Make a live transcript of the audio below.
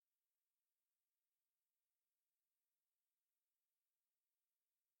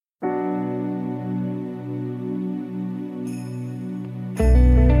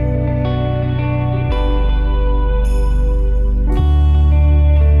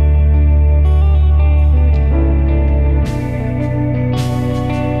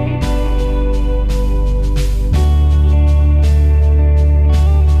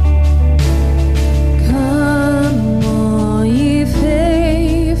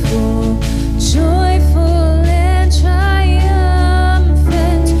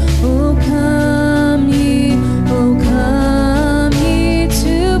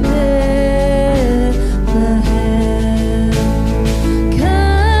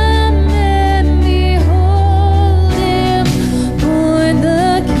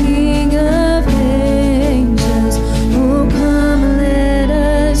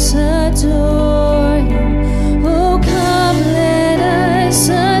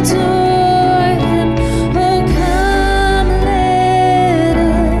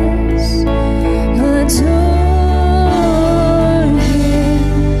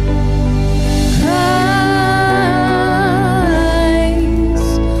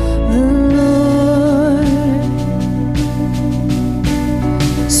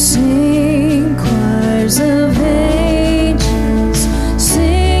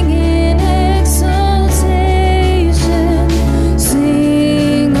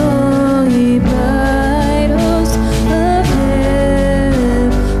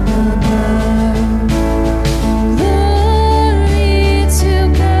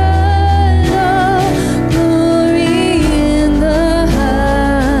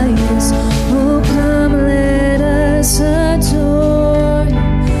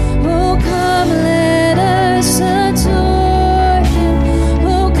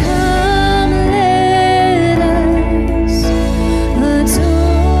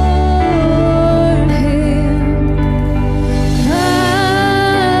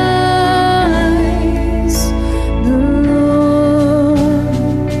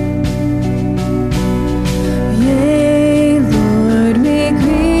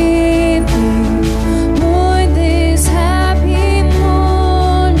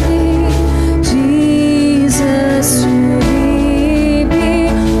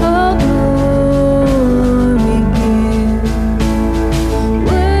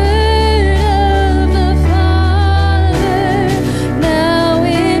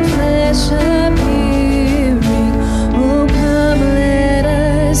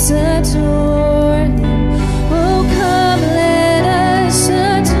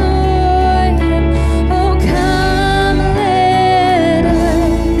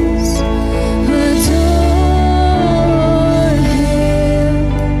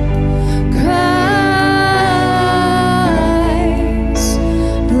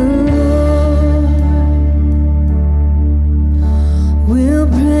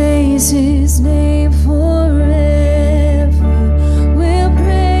name forever. We'll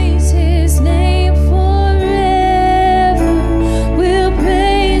praise his name forever. We'll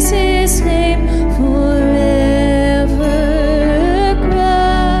praise his name forever.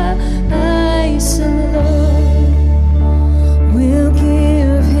 Christ alone. We'll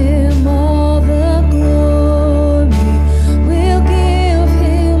give him all the glory. We'll give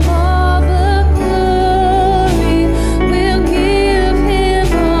him all the glory. We'll give him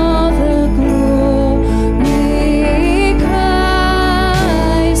all the glory.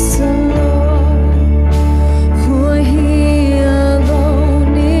 Christ alone. For he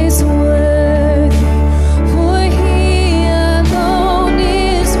alone is worthy. For he alone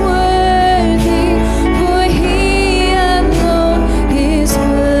is worthy. For he alone is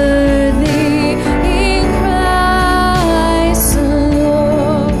worthy. In Christ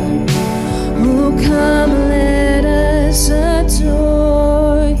alone. Oh, come, let us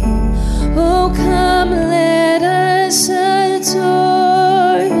adore him. Oh, come, let us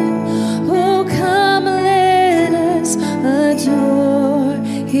adore him. Oh, come, let us adore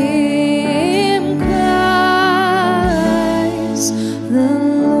him. Christ the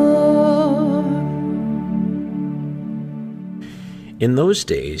Lord. In those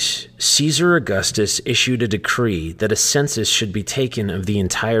days, Caesar Augustus issued a decree that a census should be taken of the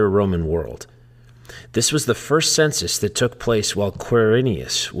entire Roman world. This was the first census that took place while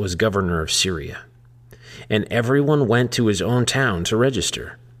Quirinius was governor of Syria. And everyone went to his own town to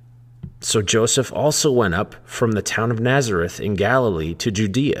register. So Joseph also went up from the town of Nazareth in Galilee to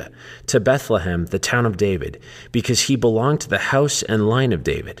Judea, to Bethlehem, the town of David, because he belonged to the house and line of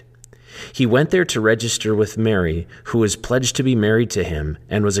David. He went there to register with Mary, who was pledged to be married to him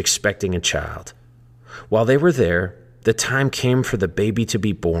and was expecting a child. While they were there, the time came for the baby to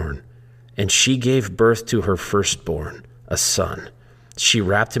be born, and she gave birth to her firstborn, a son. She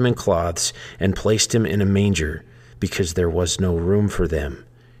wrapped him in cloths and placed him in a manger, because there was no room for them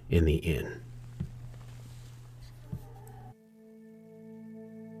in the inn.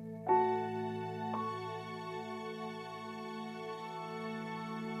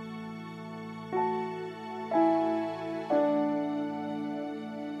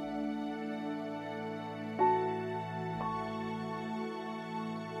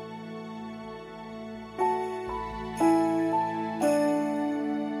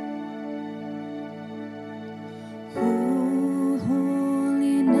 Oh,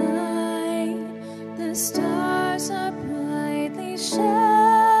 holy night, the stars are brightly shining.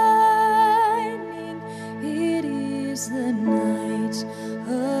 It is the night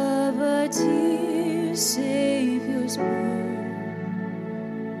of our dear Savior's birth.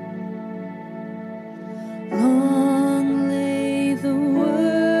 Long lay the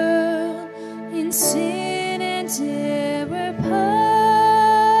world in sin and terror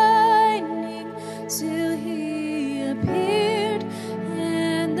pining, till he appeared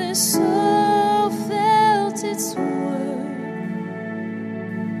and the soul felt its worth.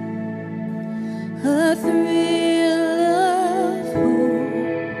 A thrill of hope,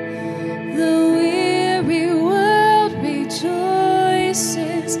 the weary world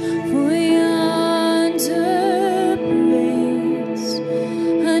rejoices, for yonder breaks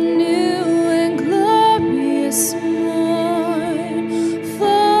a new and glorious morn. Fall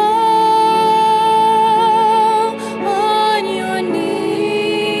on your knees.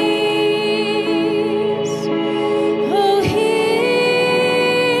 Oh, hear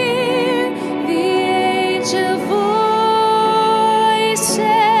the angel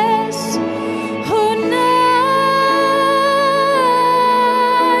voices. Oh,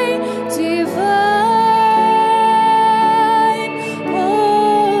 night divine.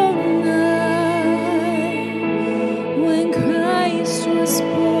 Oh, night when Christ was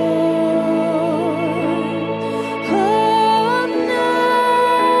born. Oh,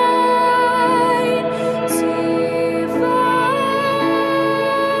 night divine.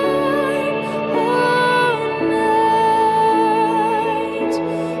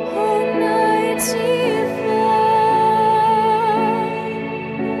 Oh, night divine.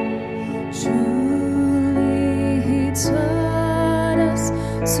 Truly he taught us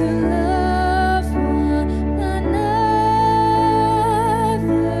to love one another.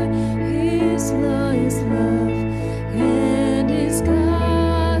 His law is love, and his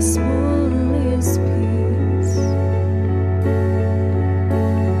gospel is peace.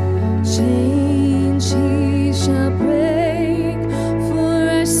 Change he shall break, for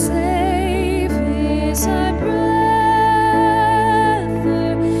our slave is our brother,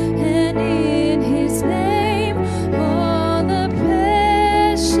 and in his name all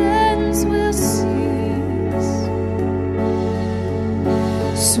oppressions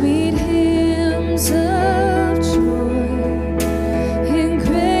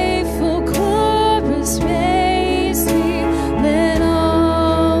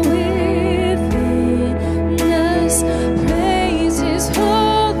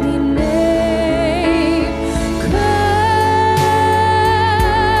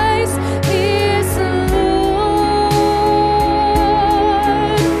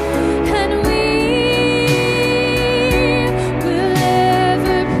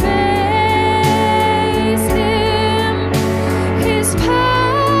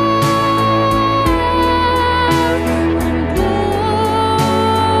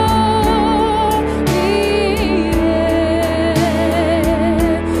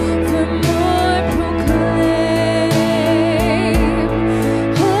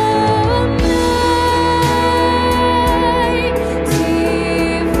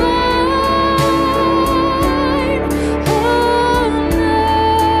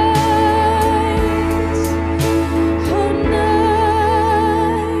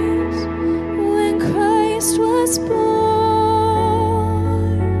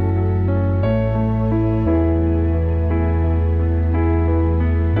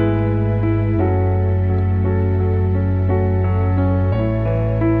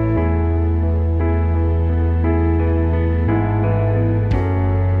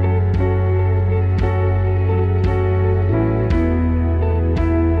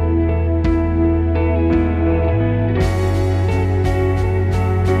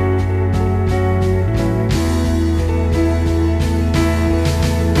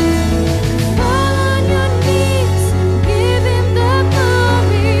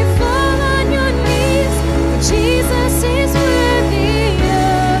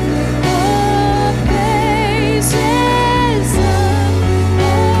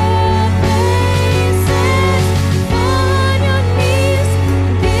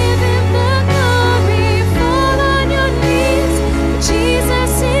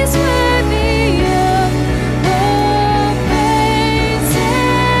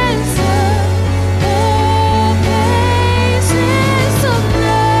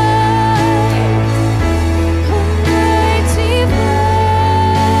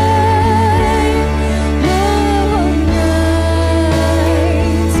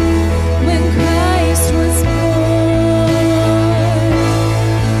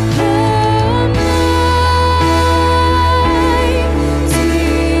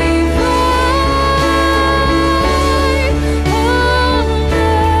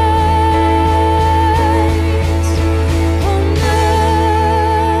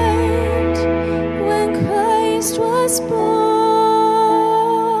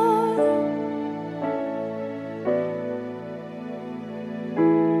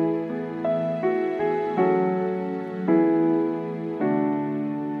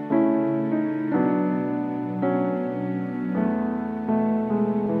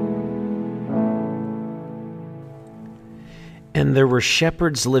And there were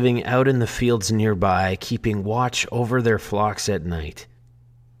shepherds living out in the fields nearby, keeping watch over their flocks at night.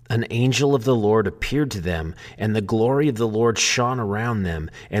 An angel of the Lord appeared to them, and the glory of the Lord shone around them,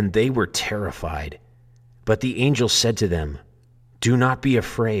 and they were terrified. But the angel said to them, "Do not be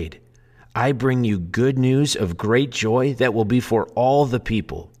afraid. I bring you good news of great joy that will be for all the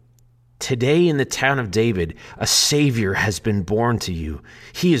people. Today in the town of David, a Savior has been born to you.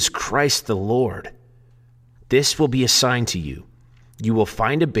 He is Christ the Lord. This will be a sign to you. You will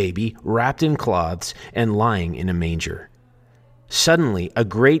find a baby wrapped in cloths and lying in a manger." Suddenly, a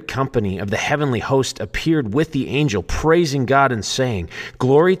great company of the heavenly host appeared with the angel, praising God and saying,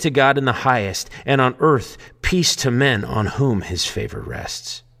 "Glory to God in the highest, and on earth peace to men on whom his favor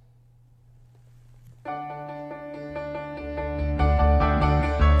rests."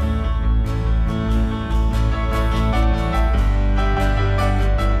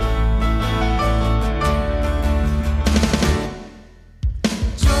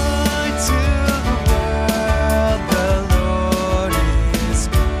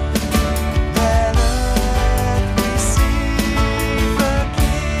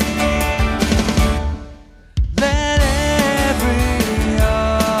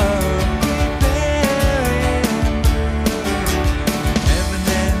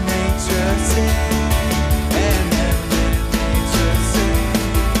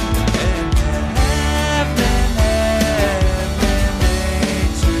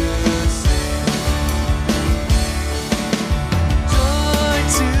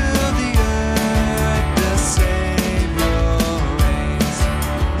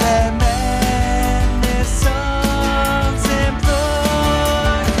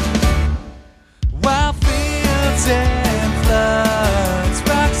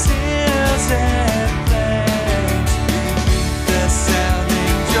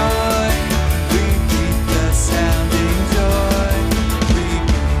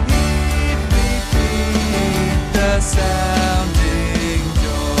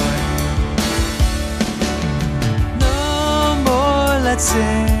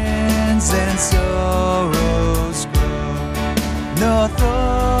 Sins and sorrows grow, no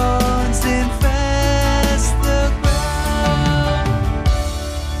thorns infest the ground.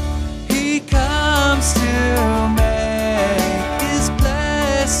 He comes to make his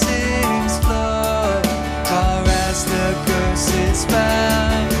blessings flow, far as the curse is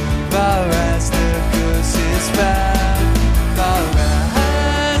found, far as the curse is found, far as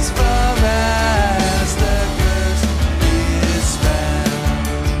the curse is found.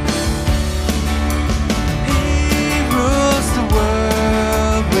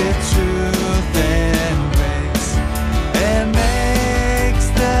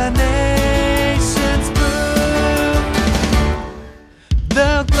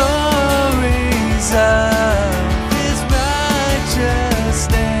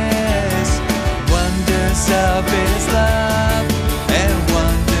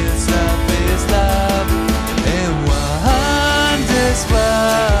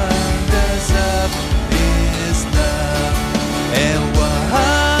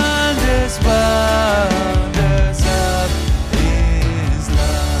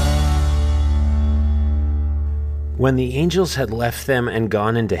 When the angels had left them and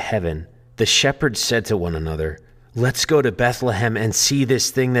gone into heaven, the shepherds said to one another, "Let's go to Bethlehem and see this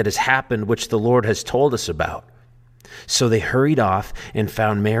thing that has happened, which the Lord has told us about." So they hurried off and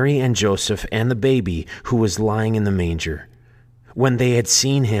found Mary and Joseph and the baby who was lying in the manger. When they had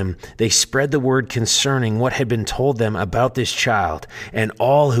seen him, they spread the word concerning what had been told them about this child, and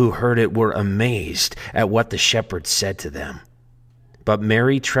all who heard it were amazed at what the shepherds said to them. But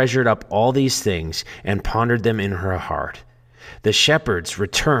Mary treasured up all these things and pondered them in her heart. The shepherds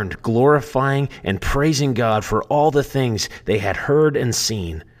returned, glorifying and praising God for all the things they had heard and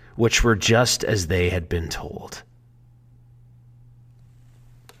seen, which were just as they had been told.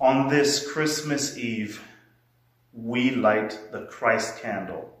 On this Christmas Eve, we light the Christ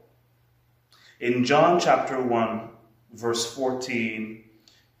candle. In John chapter 1, verse 14,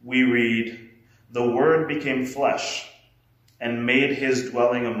 we read, "The Word became flesh and made his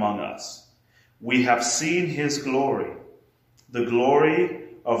dwelling among us. We have seen his glory, the glory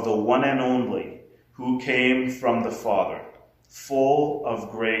of the one and only, who came from the Father, full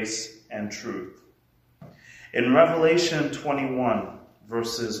of grace and truth." In Revelation 21,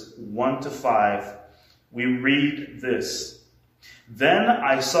 verses 1 to 5, we read this, "Then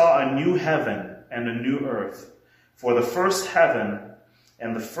I saw a new heaven and a new earth, for the first heaven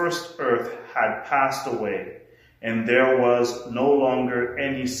and the first earth had passed away, and there was no longer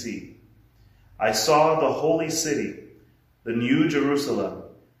any sea. I saw the holy city, the new Jerusalem,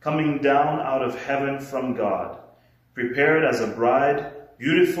 coming down out of heaven from God, prepared as a bride,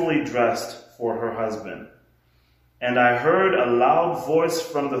 beautifully dressed for her husband. And I heard a loud voice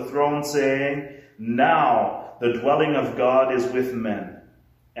from the throne saying, "Now the dwelling of God is with men,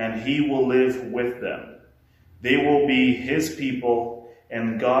 and he will live with them. They will be his people,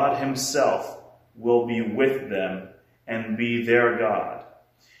 and God himself will be with them and be their God.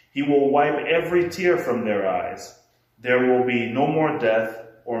 He will wipe every tear from their eyes. There will be no more death,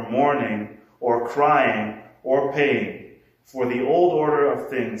 or mourning, or crying, or pain, for the old order of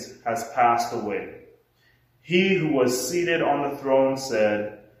things has passed away." He who was seated on the throne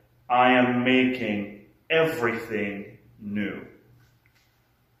said, "I am making everything new."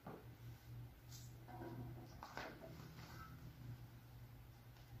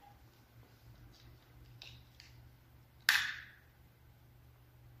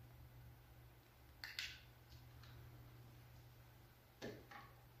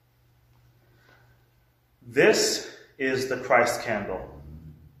 This is the Christ candle,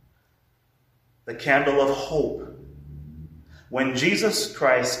 the candle of hope. When Jesus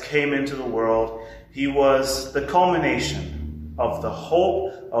Christ came into the world, he was the culmination of the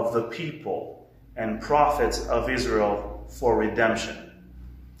hope of the people and prophets of Israel for redemption.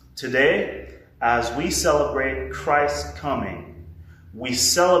 Today, as we celebrate Christ's coming, we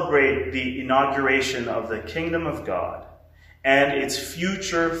celebrate the inauguration of the kingdom of God and its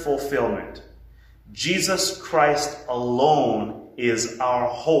future fulfillment. Jesus Christ alone is our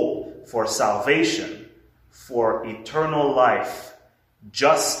hope for salvation, for eternal life,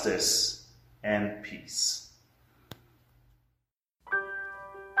 justice, and peace.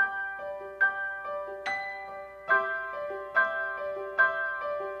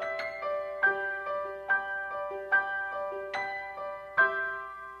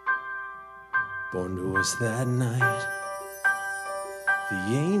 Born to us that night,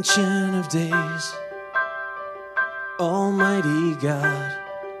 the Ancient of Days, Almighty God,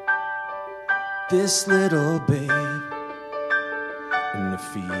 this little babe in the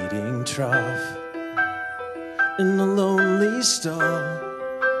feeding trough, in the lonely stall,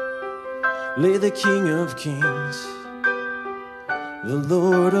 lay the King of Kings, the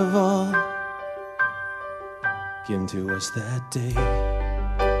Lord of all, given to us that day,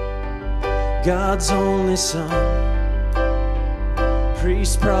 God's only Son,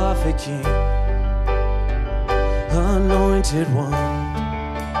 priest, prophet, king, anointed one,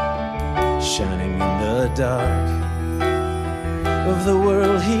 shining in the dark of the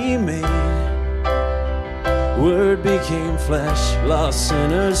world he made. Word became flesh, lost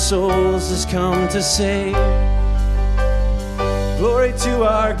sinners' souls has come to save. Glory to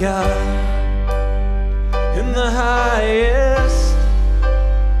our God in the highest,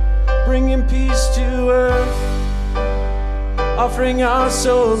 bringing peace to earth, offering our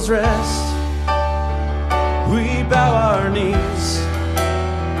souls rest. We bow our knees,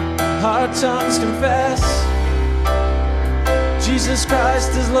 our tongues confess, Jesus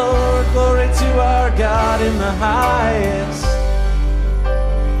Christ is Lord. Glory to our God in the highest.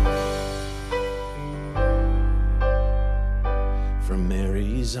 From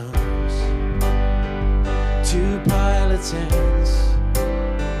Mary's arms to Pilate's hands,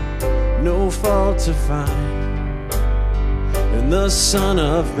 no fault to find in the Son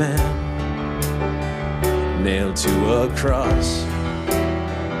of Man, nailed to a cross,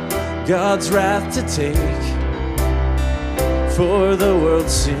 God's wrath to take. For the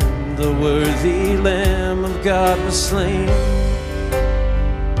world's sin, the worthy Lamb of God was slain.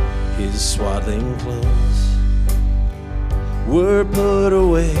 His swaddling clothes were put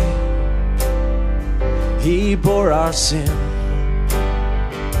away. He bore our sin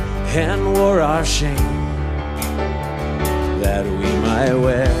and wore our shame, that we might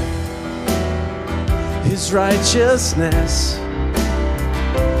wear his righteousness,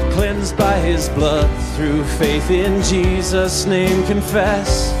 cleansed by his blood, through faith in Jesus' name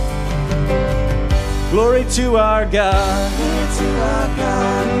confess. Glory to our God,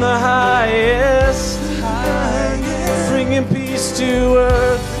 in the highest, bringing peace to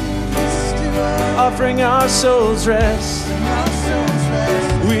earth, offering our souls rest.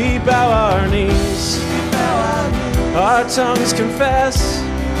 We bow our knees, our tongues confess,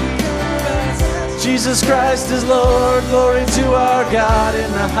 Jesus Christ is Lord. Glory to our God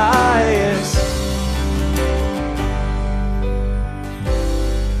in the highest.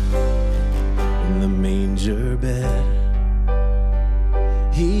 In the manger bed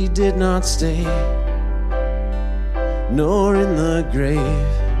he did not stay, nor in the grave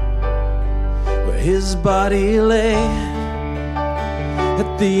where his body lay.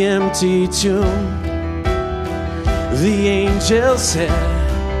 At the empty tomb the angel said,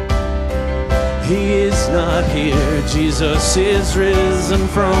 He is not here. Jesus is risen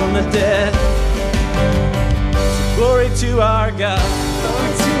from the dead. So glory to our God.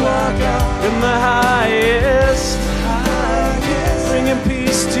 Glory to our God. In the highest. Bringing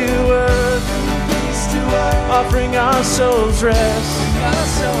peace to earth. Offering our souls rest.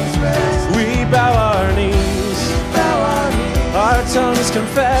 We bow our knees. Our tongues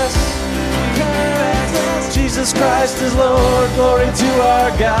confess. Jesus Christ is Lord. Glory to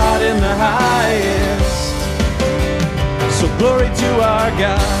our God in the highest. So glory to our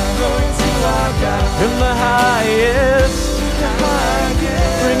God. In the highest.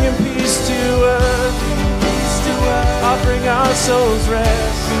 Bringing peace to earth. Offering our souls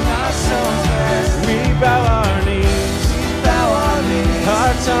rest. We bow our knees.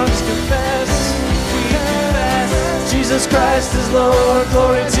 Our tongues confess. Jesus Christ is Lord.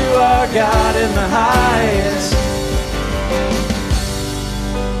 Glory to our God in the highest.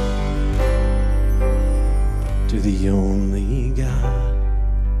 To the only God,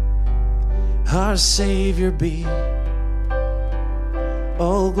 our Savior be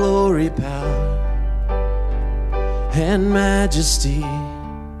all glory, power, and majesty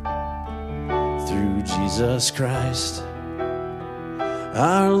through Jesus Christ,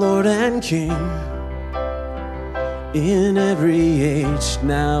 our Lord and King, in every age,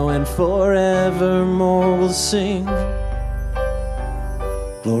 now and forevermore we'll sing.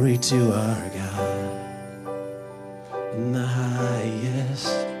 Glory to our God in the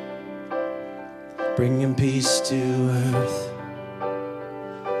highest, bringing peace to earth,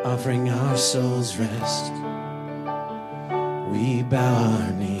 offering our souls rest. We bow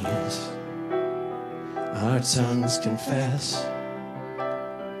our knees, our tongues confess.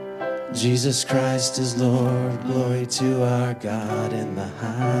 Jesus Christ is Lord. Glory to our God in the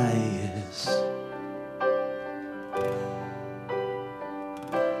highest.